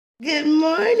Good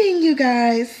morning, you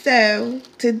guys. So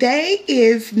today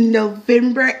is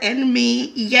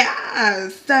Nov&Me. Yeah,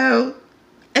 so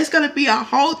it's gonna be a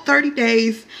whole 30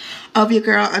 days of your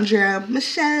girl Andrea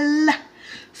Michelle.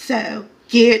 So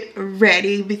get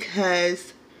ready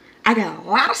because I got a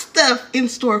lot of stuff in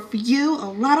store for you, a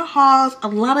lot of hauls, a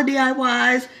lot of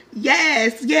DIYs.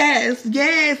 Yes,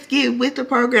 get with the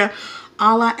program.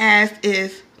 All I ask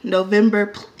is November,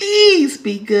 please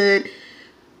be good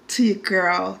to your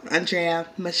girl Andrea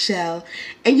Michelle,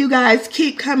 and you guys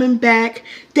keep coming back.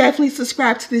 Definitely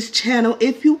subscribe to this channel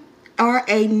if you are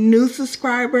a new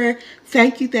subscriber.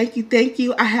 Thank you.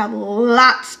 I have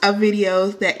lots of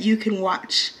videos that you can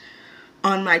watch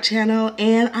on my channel,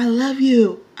 and I love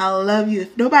you.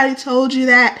 If nobody told you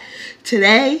that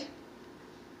today,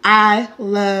 I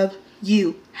love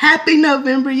you. Happy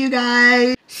November, you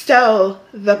guys. So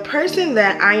the person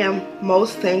that I am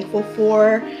most thankful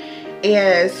for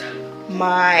is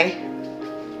my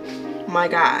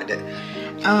God.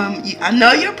 I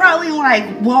know you're probably like,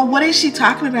 well, what is she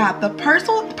talking about? The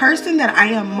person that I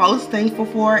am most thankful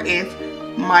for is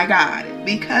my God,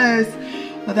 because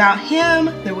without him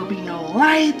there will be no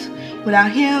light.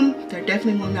 Without him there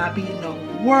definitely will not be no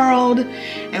world,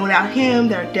 and without him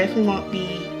there definitely won't be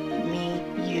me,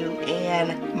 you,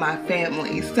 and my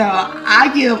family. So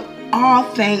I give all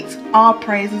thanks, all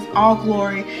praises, all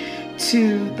glory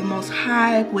to the Most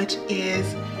High, which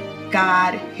is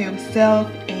God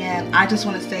himself. And I just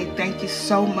want to say thank you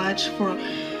so much for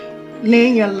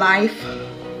laying your life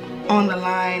on the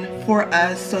line for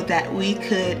us so that we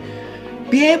could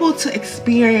be able to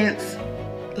experience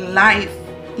life.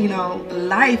 You know,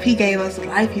 life. He gave us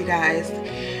life, you guys.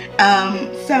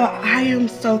 So I am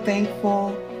so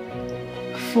thankful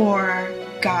for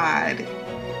God.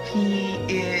 He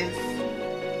is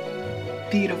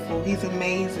beautiful. He's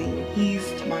amazing. He's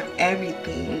my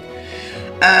everything.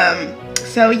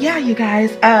 So yeah, you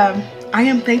guys, I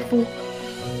am thankful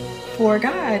for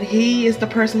God. He is the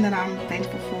person that I'm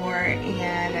thankful for,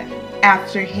 and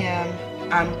after him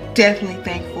I'm definitely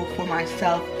thankful for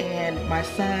myself and my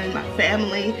son, my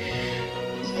family,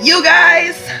 you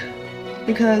guys,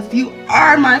 because you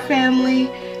are my family.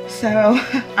 So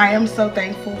I am so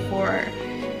thankful for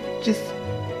just,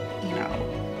 you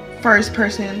know, first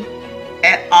person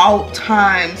at all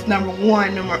times, number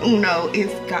one, numero uno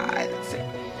is God. So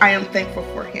I am thankful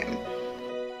for him.